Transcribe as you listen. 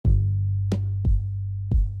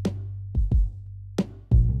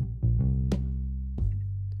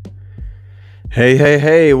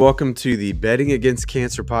Hey, welcome to the Betting Against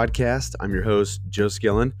Cancer podcast. I'm your host, Joe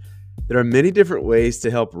Skillen. There are many different ways to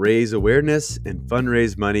help raise awareness and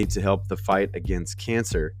fundraise money to help the fight against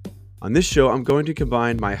cancer. On this show, I'm going to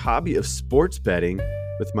combine my hobby of sports betting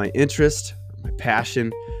with my interest, my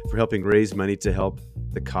passion for helping raise money to help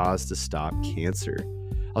the cause to stop cancer.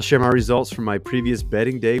 I'll share my results from my previous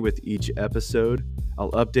betting day with each episode.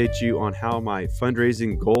 I'll update you on how my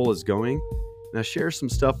fundraising goal is going. And I share some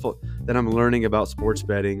stuff that I'm learning about sports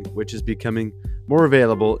betting, which is becoming more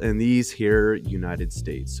available in these here United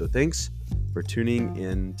States. So thanks for tuning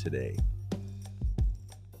in today.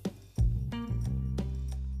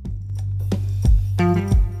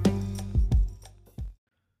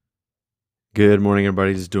 Good morning,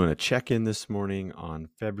 everybody. Just doing a check-in this morning on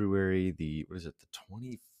February the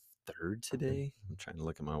 23rd today? I'm trying to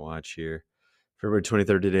look at my watch here. February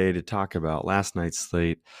 23rd today to talk about last night's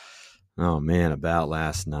slate. Oh man, about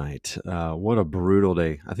last night. What a brutal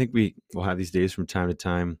day. I think we will have these days from time to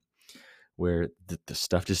time where the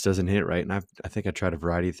stuff just doesn't hit right. And I think I tried a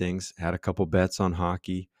variety of things. Had a couple bets on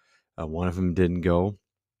hockey. One of them didn't go.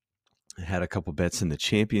 I had a couple bets in the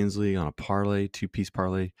Champions League on a parlay, two-piece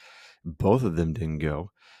parlay. Both of them didn't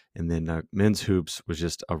go. And then men's hoops was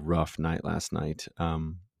just a rough night last night.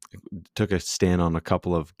 Took a stand on a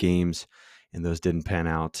couple of games, and those didn't pan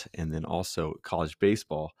out. And then also college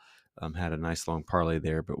baseball. Had a nice long parlay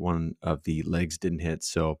there, but one of the legs didn't hit.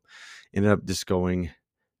 So ended up just going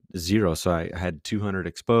zero. So I had 200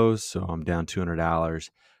 exposed. So I'm down $200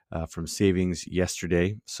 from savings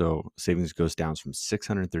yesterday. So savings goes down from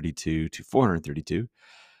 632 to 432.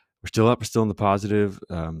 We're still up. We're still in the positive.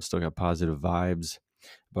 Still got positive vibes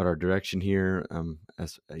about our direction here,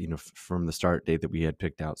 as you know, from the start date that we had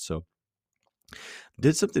picked out. So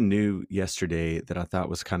did something new yesterday that I thought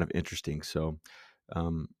was kind of interesting. So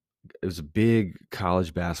it was a big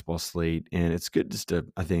college basketball slate, and it's good just to,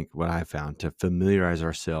 I think what I found, to familiarize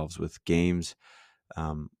ourselves with games,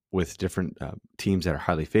 with different teams that are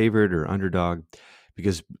highly favored or underdog,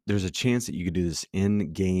 because there's a chance that you could do this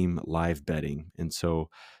in-game live betting. And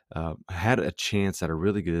so I had a chance at a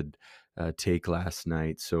really good take last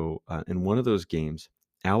night. So in one of those games,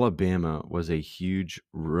 Alabama was a huge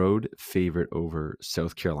road favorite over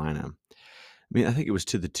South Carolina. I mean, I think it was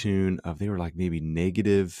to the tune of, they were like maybe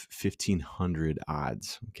negative 1,500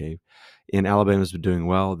 odds. Okay. And Alabama's been doing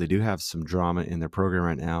well. They do have some drama in their program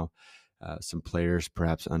right now. Some players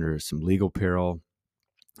perhaps under some legal peril,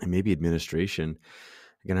 and maybe administration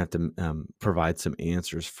are going to have to provide some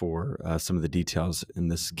answers for some of the details in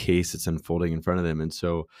this case that's unfolding in front of them. And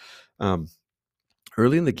so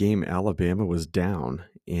early in the game, Alabama was down,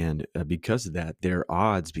 and because of that, their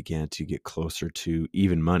odds began to get closer to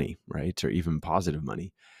even money, right, or even positive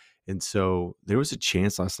money. And so there was a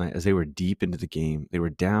chance last night, as they were deep into the game, they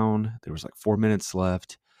were down, there was like 4 minutes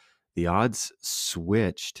left. The odds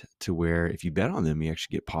switched to where if you bet on them, you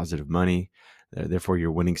actually get positive money. Therefore,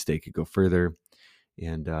 your winning stake could go further.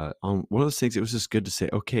 And on one of those things, it was just good to say,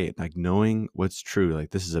 okay, like knowing what's true,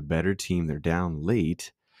 like this is a better team. They're down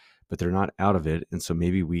late, but they're not out of it. And so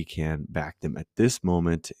maybe we can back them at this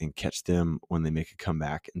moment and catch them when they make a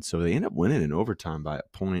comeback. And so they end up winning in overtime by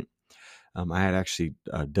a point. I had actually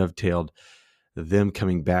dovetailed them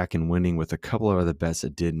coming back and winning with a couple of other bets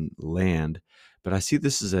that didn't land. But I see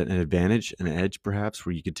this as an advantage, an edge perhaps,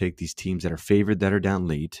 where you could take these teams that are favored that are down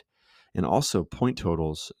late, and also point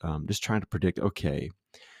totals, just trying to predict, okay,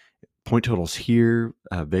 point totals here,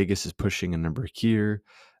 Vegas is pushing a number here.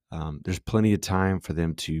 There's plenty of time for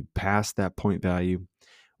them to pass that point value,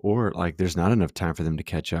 or like there's not enough time for them to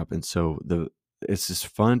catch up. And so it's just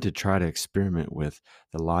fun to try to experiment with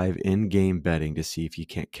the live in-game betting to see if you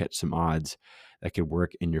can't catch some odds that could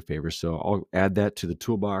work in your favor. So I'll add that to the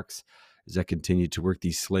toolbox as I continue to work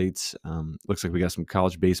these slates. Looks like we got some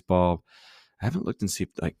college baseball. I haven't looked and see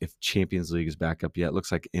if Champions League is back up yet.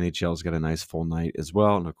 Looks like NHL's got a nice full night as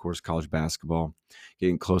well. And of course, college basketball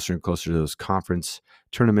getting closer and closer to those conference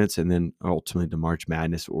tournaments, and then ultimately to March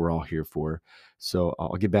Madness, what we're all here for. So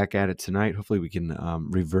I'll get back at it tonight. Hopefully we can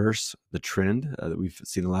reverse the trend that we've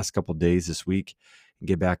seen the last couple of days this week and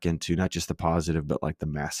get back into not just the positive, but like the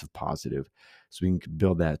massive positive. So we can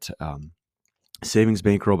build that savings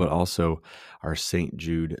bankroll, but also our St.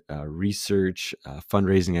 Jude research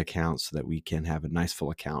fundraising account, so that we can have a nice full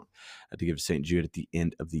account to give to St. Jude at the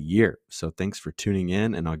end of the year. So thanks for tuning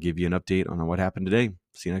in, and I'll give you an update on what happened today.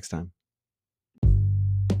 See you next time.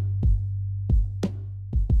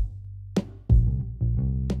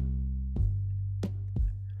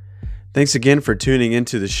 Thanks again for tuning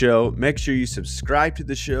into the show. Make sure you subscribe to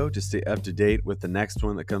the show to stay up to date with the next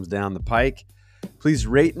one that comes down the pike. Please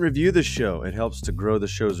rate and review the show. It helps to grow the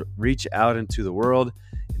show's reach out into the world.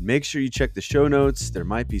 And make sure you check the show notes. There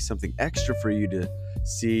might be something extra for you to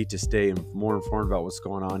see to stay more informed about what's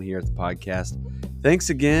going on here at the podcast.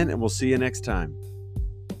 Thanks again, and we'll see you next time.